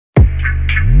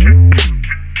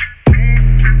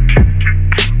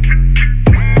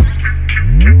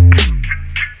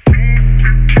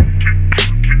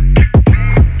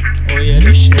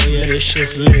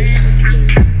Shit's lit.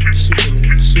 Super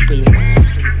lit. Super lit.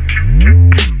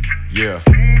 Yeah.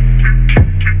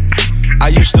 I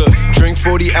used to drink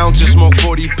 40 ounces, smoke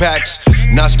 40 packs.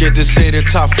 Not scared to say the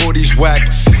top 40's whack.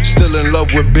 Still in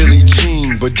love with Billie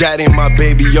Jean, but that ain't my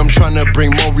baby. I'm tryna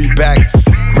bring Maury back.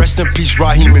 Rest in peace,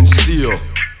 Raheem and Steel.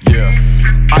 Yeah.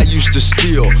 I used to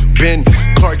steal. Ben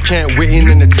Clark Kent waiting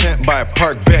in the tent by a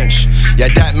park bench. Yeah,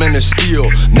 that meant to steal.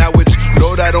 Now it's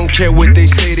Lord, I don't care what they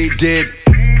say they did.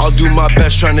 I'll do my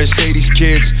best trying to save these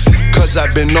kids, cause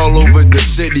I've been all over the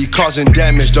city causing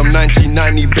damage. Them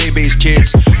 1990 Bebe's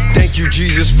kids. Thank you,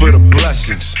 Jesus, for the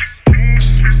blessings.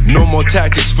 No more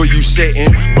tactics for you,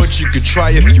 Satan, but you could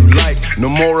try if you like. No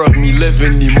more of me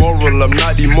living immoral. I'm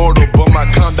not immortal, but my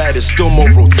combat is still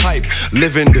moral type.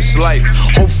 Living this life,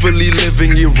 hopefully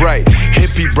living it right.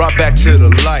 Hippie brought back to the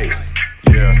light.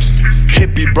 Yeah,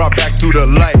 hippie brought back through the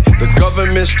light. The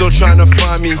government still trying to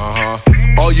find me.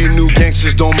 All you new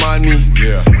gangsters don't mind me.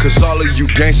 Yeah, cause all of you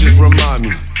gangsters remind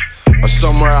me of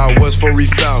somewhere I was before he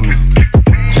found me.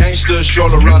 Gangsters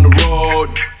stroll around the road.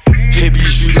 Hippie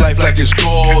street life like it's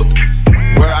gold.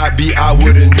 Where I be, I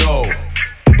wouldn't know,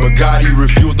 but God, he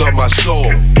refueled up my soul.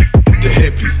 The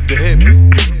hippie, the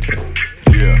hippie.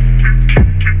 Yeah.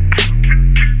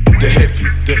 The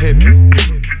hippie, the hippie.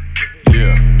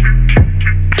 Yeah.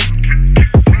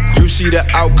 You see the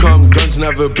outcome, guns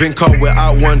never been caught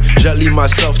without one. Jelly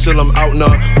myself till I'm out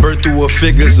now, bird through a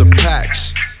figures of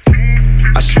packs.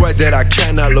 I swear that I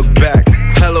cannot look back.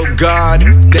 Hello God,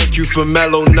 thank you for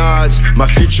mellow nods. My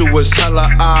future was hella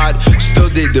odd. Still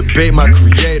they debate my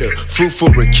creator. Fruitful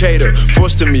recator,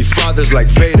 forced to meet fathers like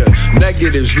Vader.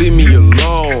 Negatives leave me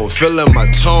alone. Feeling my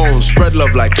tone, spread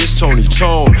love like it's Tony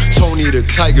Tone. Tony the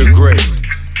Tiger Great.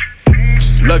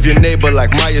 Love your neighbor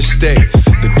like my estate.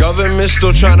 The government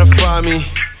still trying to find me.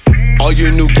 All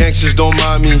you new gangsters don't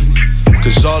mind me,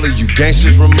 cause all of you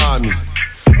gangsters remind me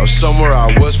of somewhere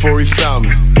I was before he found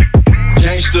me.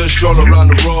 Gangsters stroll around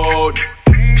the road.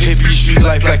 Hippie street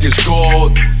life like it's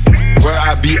gold. Where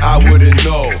I be, I wouldn't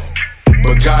know,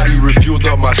 but God, he refueled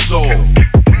up my soul.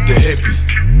 The hippie.